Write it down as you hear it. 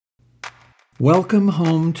Welcome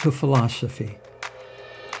home to philosophy,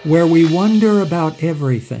 where we wonder about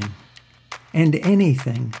everything and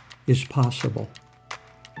anything is possible.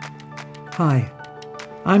 Hi,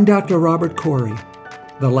 I'm Dr. Robert Corey,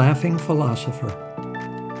 the laughing philosopher.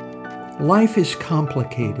 Life is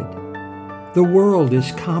complicated. The world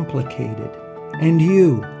is complicated, and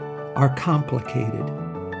you are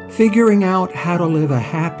complicated. Figuring out how to live a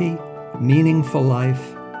happy, meaningful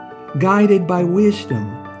life, guided by wisdom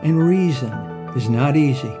and reason, is not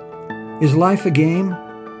easy. Is life a game?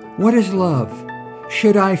 What is love?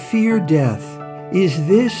 Should I fear death? Is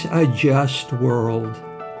this a just world?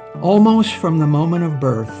 Almost from the moment of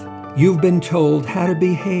birth, you've been told how to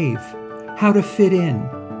behave, how to fit in,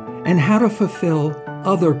 and how to fulfill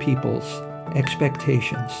other people's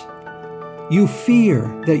expectations. You fear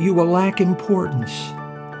that you will lack importance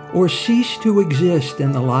or cease to exist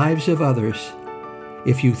in the lives of others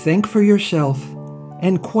if you think for yourself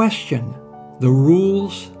and question the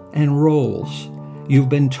rules and roles you've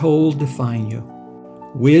been told define you.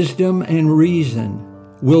 Wisdom and reason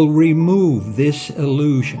will remove this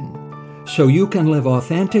illusion so you can live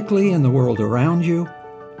authentically in the world around you,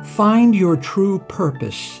 find your true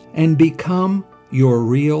purpose, and become your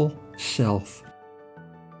real self.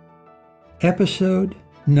 Episode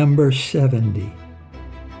number 70.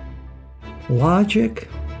 Logic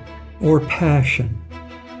or passion?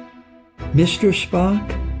 Mr.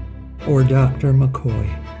 Spock or Dr. McCoy?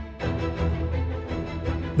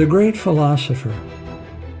 The great philosopher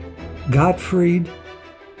Gottfried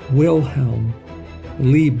Wilhelm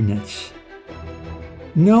Leibniz,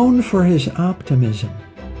 known for his optimism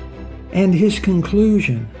and his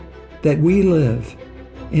conclusion that we live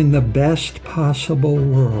in the best possible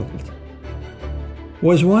world,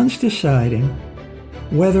 was once deciding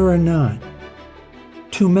whether or not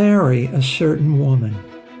to marry a certain woman.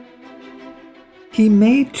 He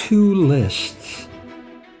made two lists,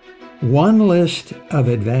 one list of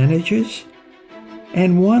advantages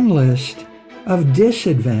and one list of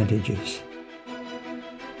disadvantages.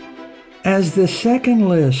 As the second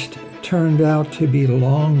list turned out to be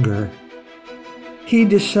longer, he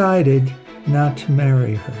decided not to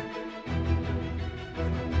marry her.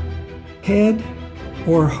 Head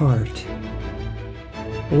or heart?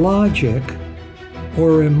 Logic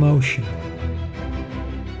or emotion?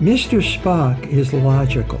 Mr. Spock is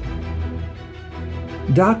logical.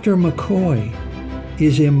 Dr. McCoy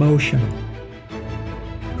is emotional.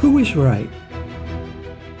 Who is right?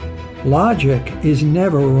 Logic is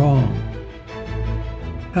never wrong.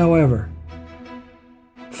 However,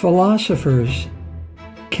 philosophers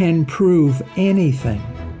can prove anything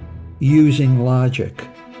using logic.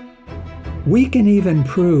 We can even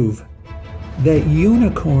prove that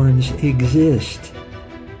unicorns exist,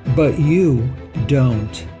 but you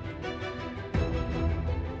don't.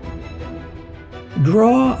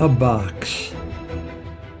 Draw a box.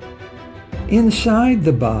 Inside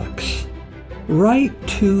the box, write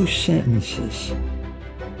two sentences.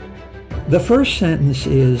 The first sentence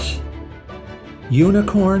is,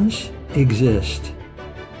 unicorns exist.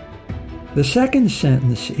 The second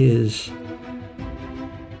sentence is,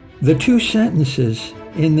 the two sentences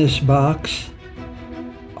in this box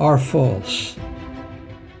are false.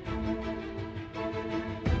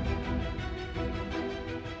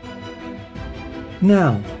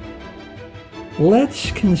 Now,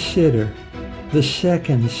 let's consider the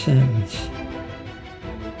second sentence.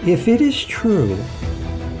 If it is true,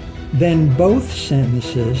 then both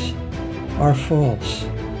sentences are false.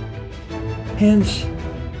 Hence,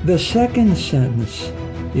 the second sentence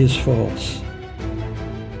is false.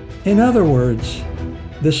 In other words,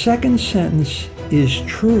 the second sentence is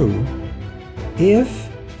true if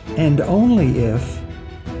and only if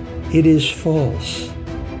it is false.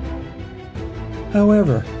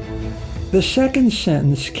 However, the second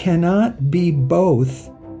sentence cannot be both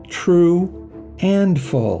true and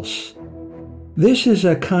false. This is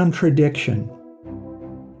a contradiction,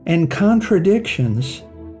 and contradictions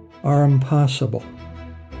are impossible.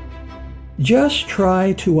 Just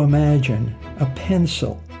try to imagine a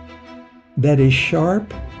pencil that is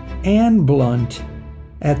sharp and blunt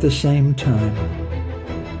at the same time.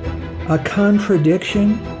 A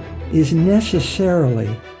contradiction is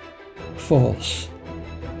necessarily false.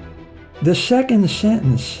 The second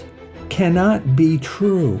sentence cannot be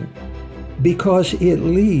true because it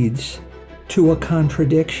leads to a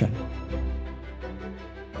contradiction.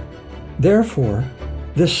 Therefore,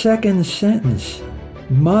 the second sentence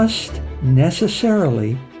must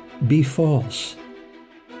necessarily be false.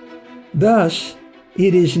 Thus,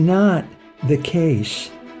 it is not the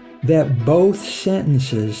case that both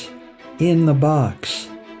sentences in the box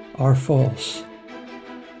are false.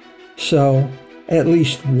 So, at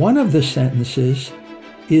least one of the sentences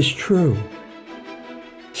is true.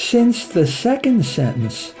 Since the second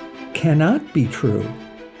sentence cannot be true,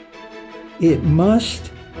 it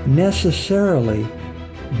must necessarily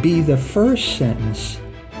be the first sentence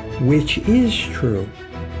which is true.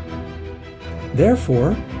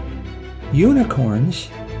 Therefore, unicorns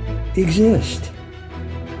exist.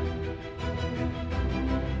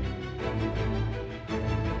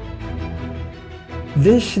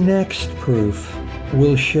 This next proof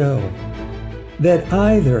will show that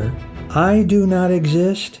either I do not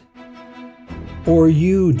exist or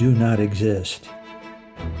you do not exist.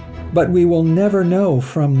 But we will never know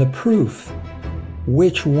from the proof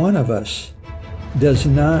which one of us does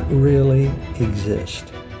not really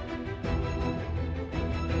exist.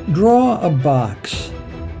 Draw a box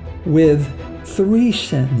with 3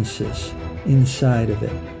 sentences inside of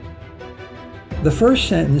it. The first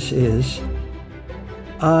sentence is,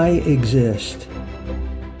 I exist.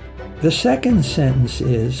 The second sentence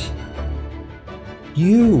is,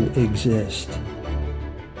 you exist.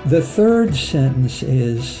 The third sentence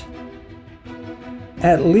is,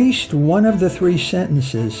 at least one of the 3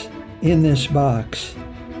 sentences in this box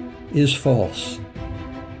is false.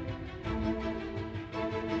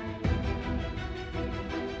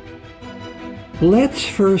 Let's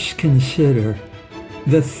first consider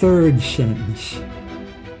the third sentence.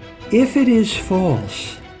 If it is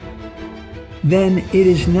false, then it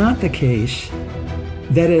is not the case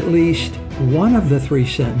that at least one of the 3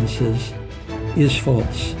 sentences is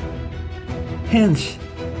false. Hence,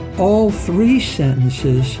 all 3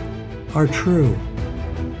 sentences are true.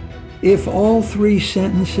 If all 3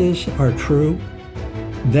 sentences are true,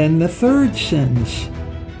 then the third sentence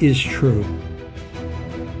is true.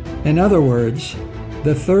 In other words,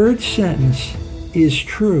 the third sentence is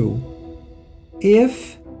true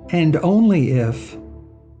if and only if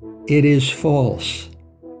it is false.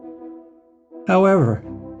 However,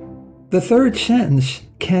 the third sentence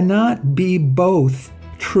cannot be both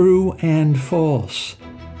true and false.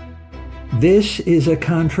 This is a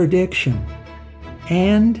contradiction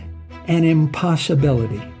and an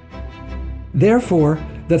impossibility. Therefore,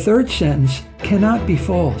 the third sentence cannot be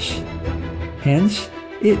false. Hence,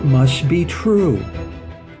 it must be true.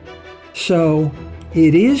 So,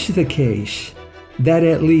 it is the case that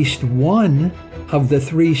at least one of the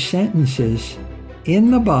 3 sentences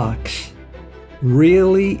in the box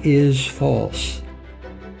really is false.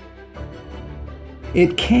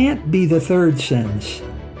 It can't be the third sentence,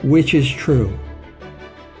 which is true.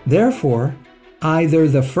 Therefore, either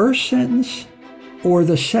the first sentence or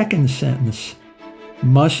the second sentence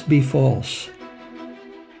must be false.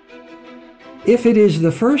 If it is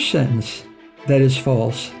the first sentence that is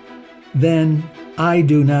false, then I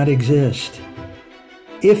do not exist.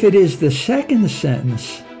 If it is the second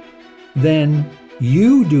sentence, then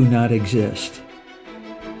you do not exist.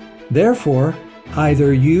 Therefore,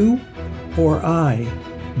 either you or I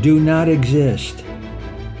do not exist.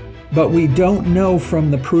 But we don't know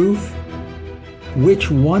from the proof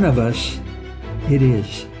which one of us it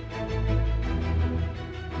is.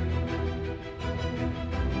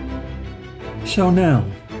 So now,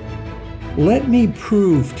 let me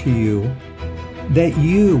prove to you that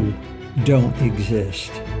you don't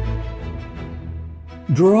exist.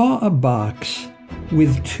 Draw a box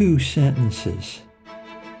with 2 sentences.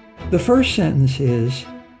 The first sentence is,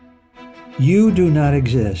 you do not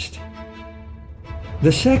exist.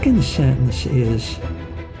 The second sentence is,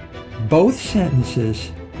 both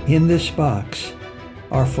sentences in this box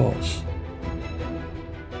are false.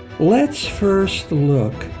 Let's first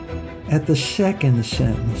look at the second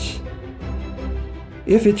sentence.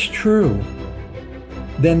 If it's true,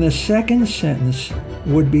 then the second sentence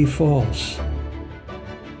would be false.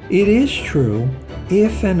 It is true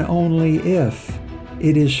if and only if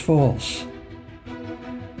it is false.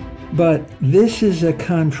 But this is a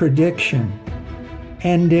contradiction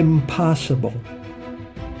and impossible.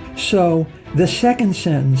 So the second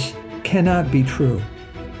sentence cannot be true.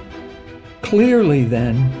 Clearly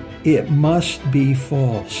then, it must be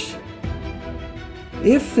false.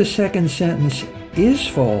 If the second sentence is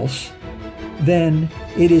false, then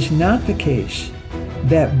it is not the case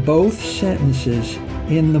that both sentences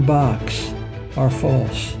in the box are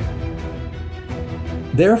false.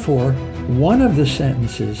 Therefore, one of the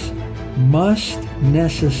sentences must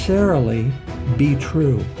necessarily be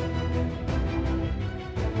true.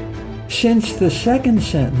 Since the second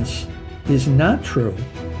sentence is not true,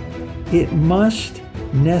 it must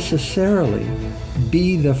necessarily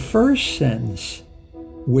be the first sentence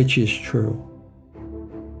which is true.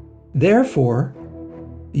 Therefore,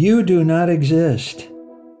 you do not exist.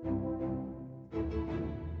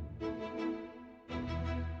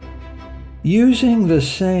 Using the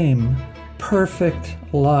same perfect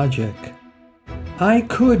logic, I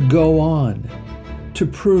could go on to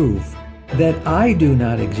prove that I do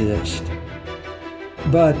not exist,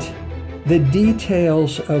 but the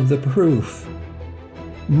details of the proof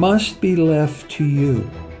must be left to you,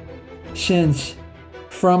 since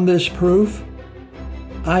from this proof,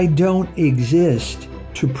 I don't exist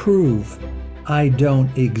to prove I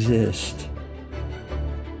don't exist.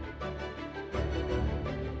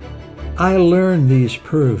 I learned these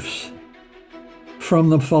proofs from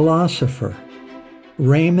the philosopher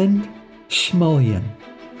Raymond Smullyan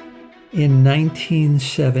in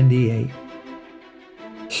 1978.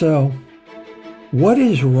 So, what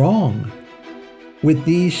is wrong with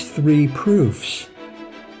these three proofs?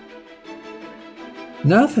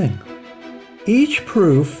 Nothing. Each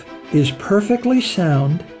proof is perfectly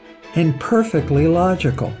sound and perfectly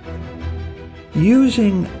logical.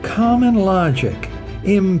 Using common logic,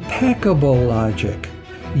 impeccable logic,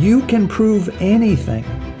 you can prove anything,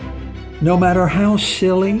 no matter how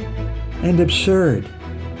silly and absurd.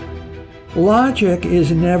 Logic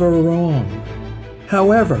is never wrong.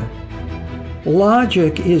 However,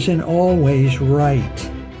 logic isn't always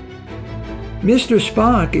right. Mr.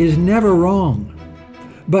 Spock is never wrong,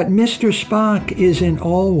 but Mr. Spock isn't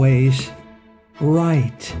always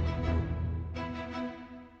right.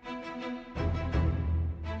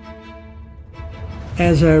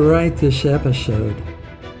 As I write this episode,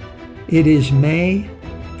 it is May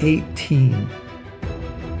 18,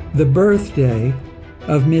 the birthday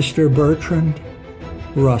of Mr. Bertrand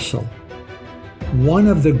Russell, one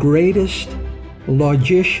of the greatest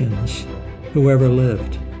logicians who ever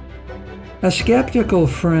lived. A skeptical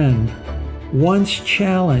friend once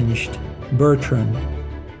challenged Bertrand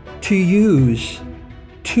to use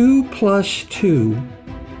 2 + 2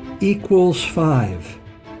 = 5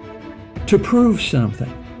 to prove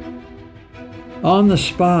something. On the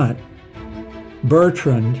spot,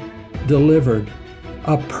 Bertrand delivered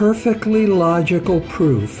a perfectly logical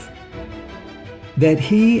proof that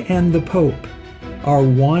he and the Pope are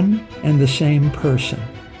one and the same person,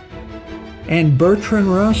 and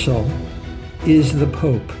Bertrand Russell is the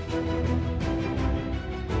Pope.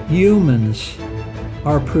 Humans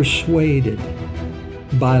are persuaded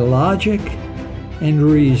by logic and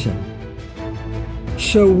reason.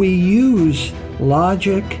 So we use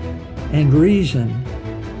logic and reason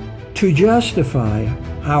to justify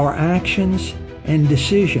our actions and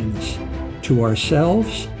decisions to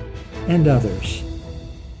ourselves and others.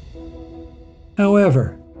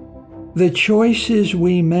 However, the choices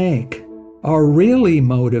we make are really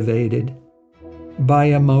motivated by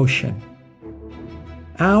emotion.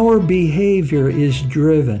 Our behavior is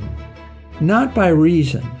driven not by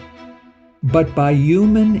reason, but by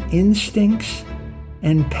human instincts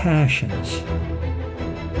and passions.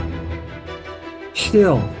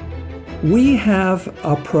 Still, we have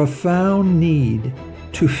a profound need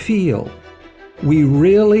to feel we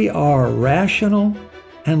really are rational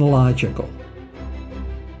and logical.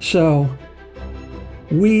 So,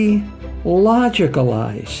 we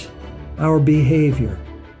logicalize our behavior.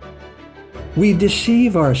 We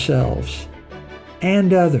deceive ourselves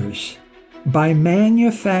and others by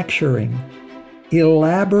manufacturing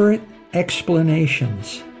elaborate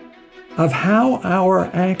explanations of how our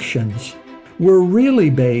actions were really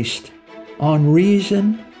based on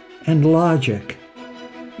reason and logic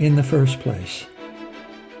in the first place.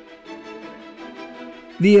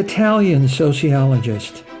 The Italian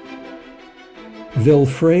sociologist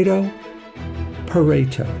Vilfredo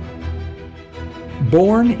Pareto,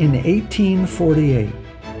 born in 1848,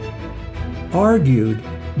 argued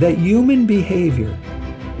that human behavior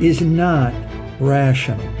is not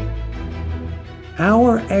rational.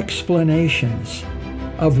 Our explanations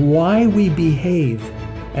of why we behave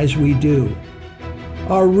as we do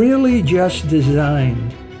are really just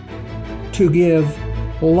designed to give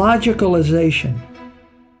logicalization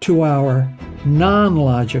to our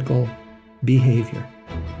non-logical behavior.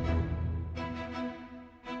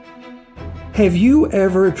 Have you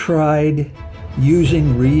ever tried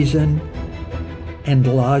using reason and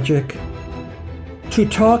logic to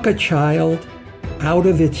talk a child out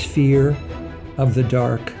of its fear of the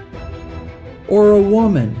dark, or a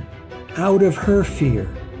woman out of her fear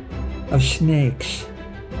of snakes,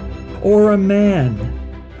 or a man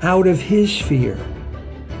out of his fear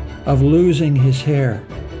of losing his hair?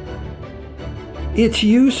 It's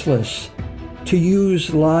useless to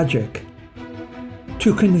use logic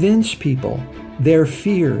to convince people their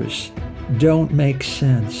fears don't make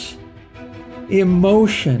sense.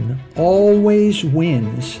 Emotion always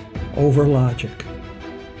wins over logic.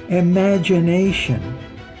 Imagination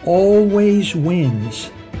always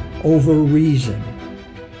wins over reason.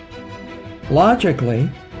 Logically,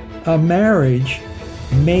 a marriage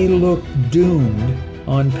may look doomed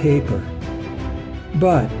on paper.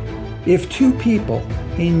 But if two people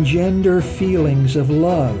engender feelings of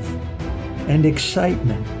love and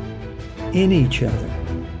excitement in each other,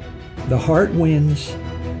 the heart wins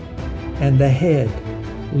and the head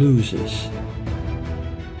loses.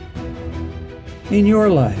 In your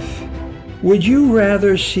life, would you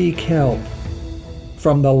rather seek help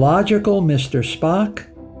from the logical Mr. Spock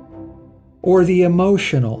or the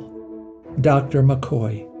emotional Dr.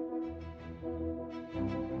 McCoy?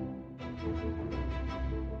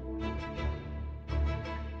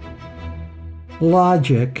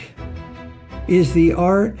 Logic is the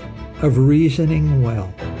art of reasoning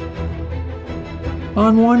well.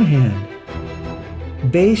 On one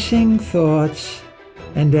hand, basing thoughts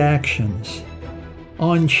and actions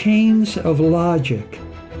on chains of logic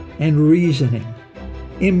and reasoning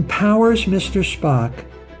empowers Mr. Spock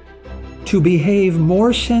to behave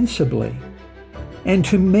more sensibly and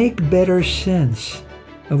to make better sense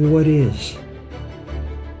of what is.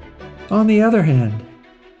 On the other hand,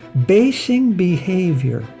 basing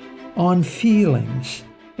behavior on feelings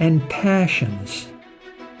and passions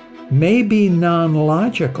may be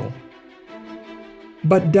non-logical,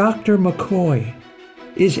 but Dr. McCoy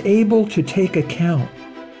is able to take account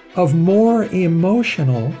of more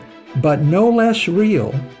emotional but no less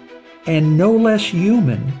real and no less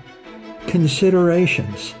human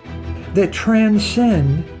considerations that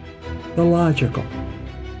transcend the logical.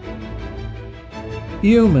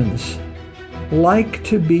 Humans like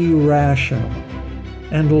to be rational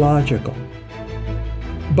and logical,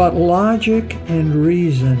 but logic and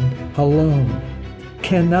reason alone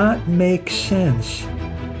cannot make sense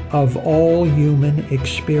of all human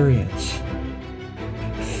experience.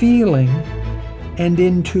 Feeling and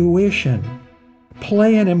intuition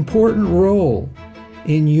play an important role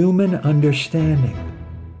in human understanding.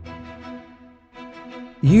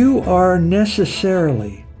 You are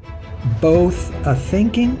necessarily both a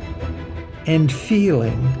thinking and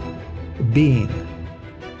feeling being.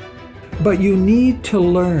 But you need to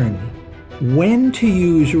learn when to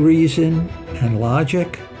use reason and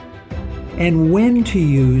logic and when to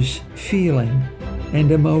use feeling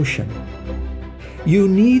and emotion. You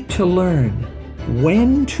need to learn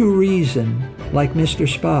when to reason like Mr.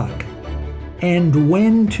 Spock and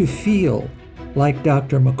when to feel like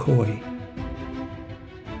Dr. McCoy.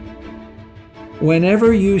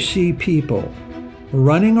 Whenever you see people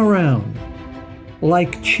running around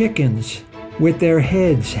like chickens with their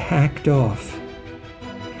heads hacked off,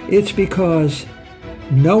 it's because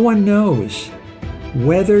no one knows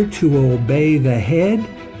whether to obey the head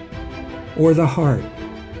or the heart,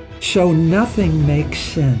 so nothing makes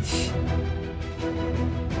sense.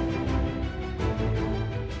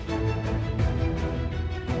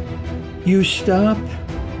 You stop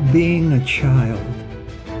being a child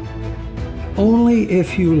only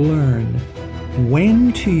if you learn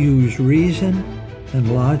when to use reason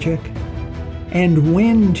and logic and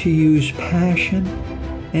when to use passion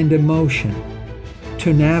and emotion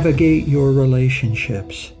to navigate your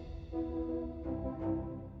relationships.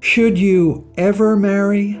 Should you ever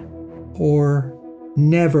marry or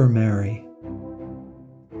never marry?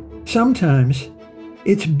 Sometimes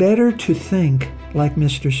it's better to think like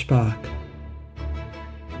Mr. Spock.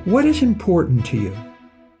 What is important to you?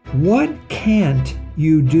 What can't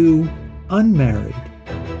you do unmarried?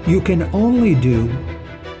 You can only do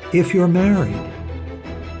if you're married.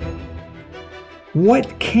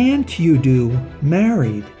 What can't you do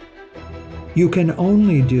married? You can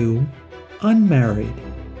only do unmarried.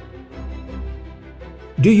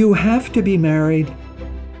 Do you have to be married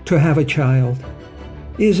to have a child?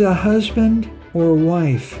 Is a husband or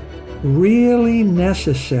wife really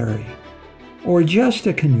necessary or just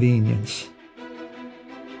a convenience?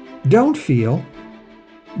 Don't feel,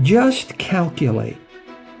 just calculate.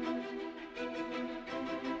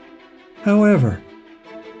 However,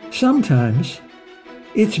 sometimes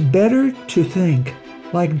it's better to think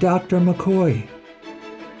like Dr. McCoy.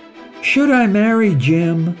 Should I marry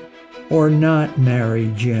Jim or not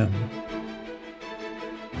marry Jim?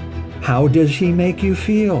 How does he make you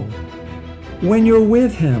feel? When you're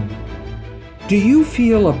with him, do you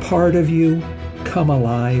feel a part of you come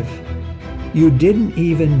alive you didn't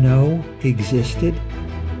even know existed?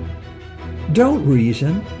 Don't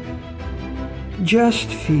reason, just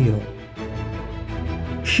feel.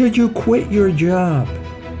 Should you quit your job?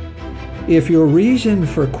 If your reason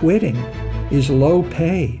for quitting is low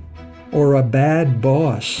pay or a bad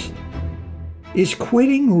boss, is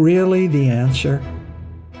quitting really the answer?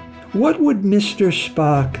 What would Mr.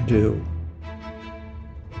 Spock do?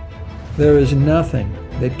 There is nothing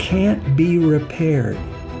that can't be repaired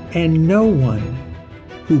and no one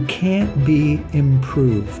who can't be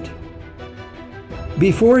improved.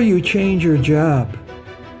 Before you change your job,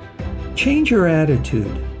 change your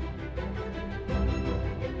attitude.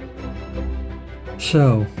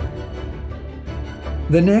 So,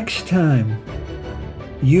 the next time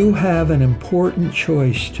you have an important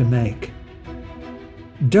choice to make,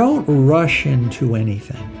 don't rush into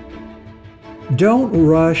anything. Don't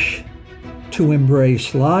rush to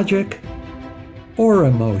embrace logic or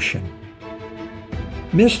emotion.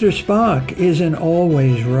 Mr. Spock isn't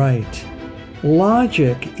always right.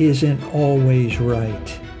 Logic isn't always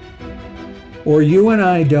right. Or you and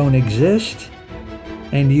I don't exist,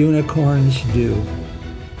 and unicorns do.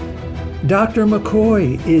 Dr.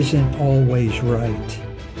 McCoy isn't always right.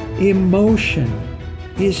 Emotion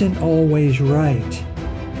isn't always right.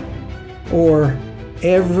 Or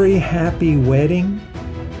every happy wedding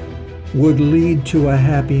would lead to a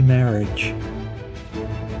happy marriage.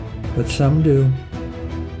 But some do,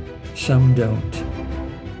 some don't.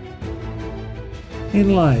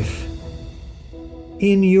 In life,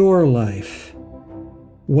 in your life,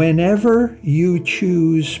 whenever you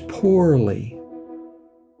choose poorly,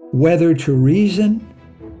 whether to reason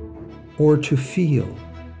or to feel,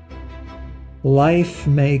 life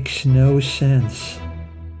makes no sense.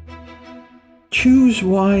 Choose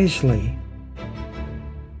wisely,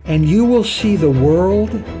 and you will see the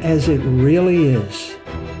world as it really is,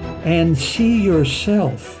 and see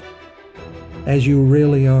yourself as you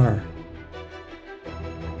really are.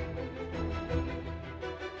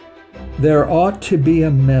 There ought to be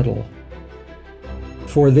a medal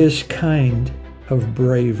for this kind of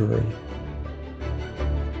bravery.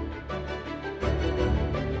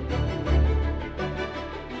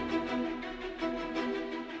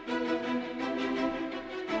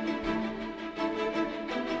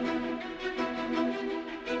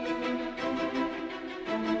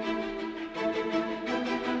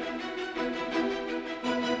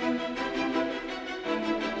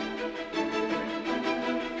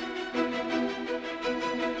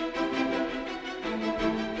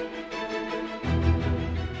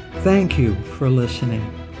 Thank you for listening.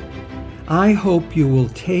 I hope you will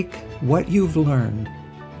take what you've learned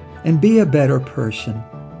and be a better person.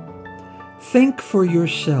 Think for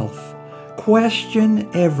yourself. Question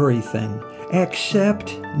everything.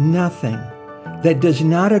 Accept nothing that does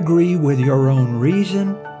not agree with your own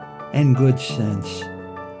reason and good sense.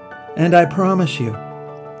 And I promise you,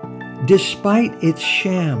 despite its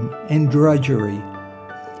sham and drudgery,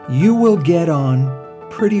 you will get on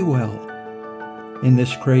pretty well in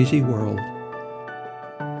this crazy world.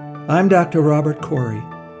 I'm Dr. Robert Corey.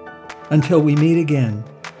 Until we meet again,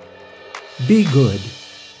 be good.